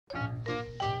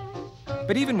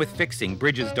But even with fixing,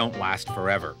 bridges don't last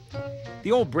forever.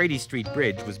 The old Brady Street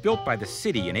Bridge was built by the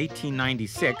city in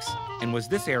 1896 and was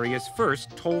this area's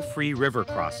first toll-free river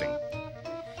crossing.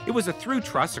 It was a through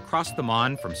truss across the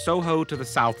Mon from Soho to the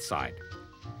south side.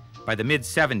 By the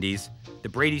mid-70s, the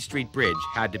Brady Street Bridge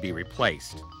had to be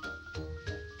replaced.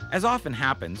 As often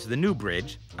happens, the new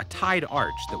bridge, a tied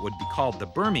arch that would be called the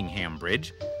Birmingham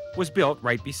Bridge, was built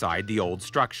right beside the old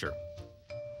structure.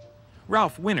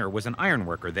 Ralph Winner was an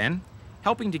ironworker then,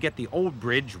 helping to get the old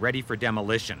bridge ready for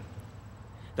demolition.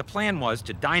 The plan was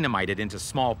to dynamite it into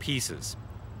small pieces.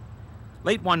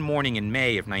 Late one morning in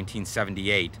May of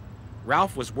 1978,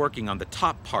 Ralph was working on the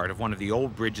top part of one of the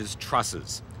old bridge's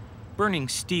trusses, burning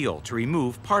steel to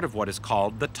remove part of what is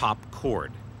called the top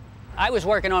cord. I was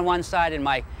working on one side and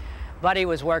my buddy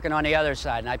was working on the other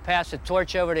side, and I passed the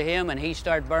torch over to him and he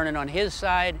started burning on his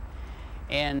side,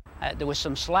 and there was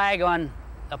some slag on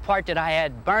the part that I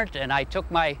had burnt, and I took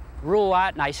my rule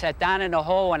out and I sat down in the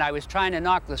hole and I was trying to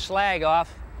knock the slag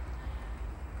off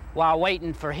while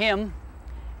waiting for him,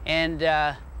 and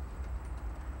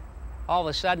all of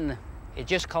a sudden it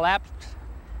just collapsed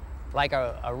like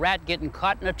a rat getting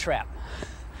caught in a trap.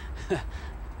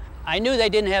 I knew they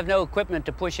didn't have no equipment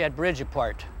to push that bridge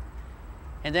apart.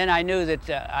 And then I knew that,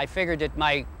 I figured that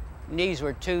my knees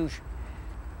were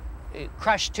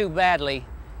crushed too badly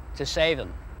to save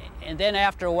them. And then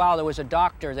after a while, there was a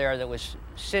doctor there that was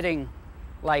sitting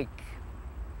like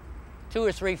 2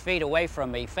 or 3 feet away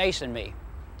from me, facing me.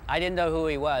 I didn't know who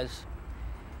he was.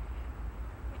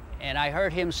 And I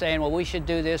heard him saying, well, we should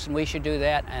do this and we should do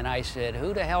that. And I said,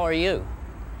 who the hell are you?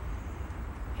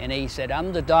 And he said,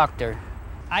 I'm the doctor.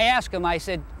 I asked him, I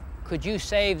said, could you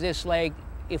save this leg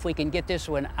if we can get this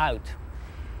one out?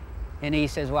 And he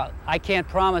says, well, I can't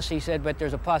promise, he said, but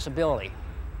there's a possibility.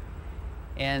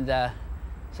 And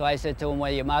so I said to him,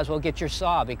 well, you might as well get your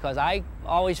saw, because I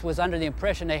always was under the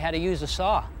impression they had to use a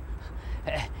saw.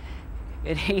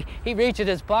 And he reached in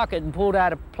his pocket and pulled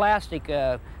out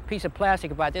a piece of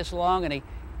plastic about this long, and he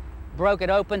broke it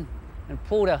open and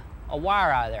pulled a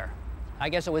wire out of there. I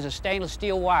guess it was a stainless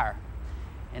steel wire,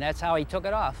 and that's how he took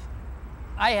it off.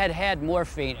 I had had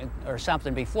morphine or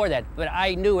something before that, but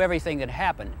I knew everything that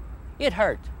happened. It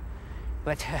hurt,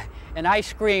 but and I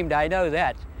screamed, I know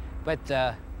that,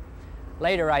 but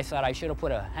later I thought I should have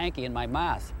put a hanky in my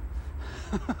mouth.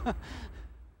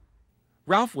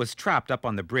 Ralph was trapped up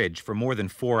on the bridge for more than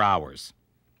 4 hours,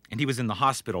 and he was in the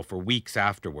hospital for weeks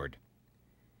afterward.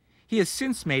 He has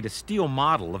since made a steel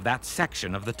model of that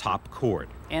section of the top cord.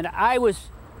 And I was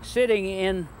sitting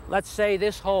in, let's say,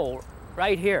 this hole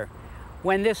right here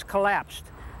when this collapsed.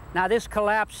 Now this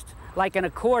collapsed like an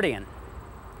accordion.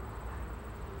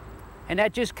 And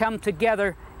that just come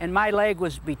together, and my leg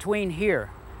was between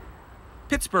here.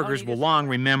 Pittsburghers will long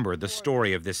remember the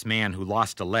story of this man who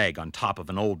lost a leg on top of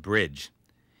an old bridge.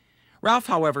 Ralph,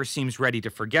 however, seems ready to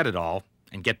forget it all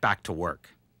and get back to work.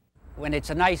 When it's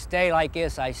a nice day like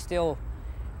this, I still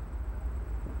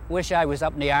wish I was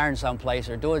up in the iron someplace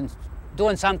or doing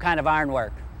some kind of iron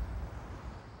work.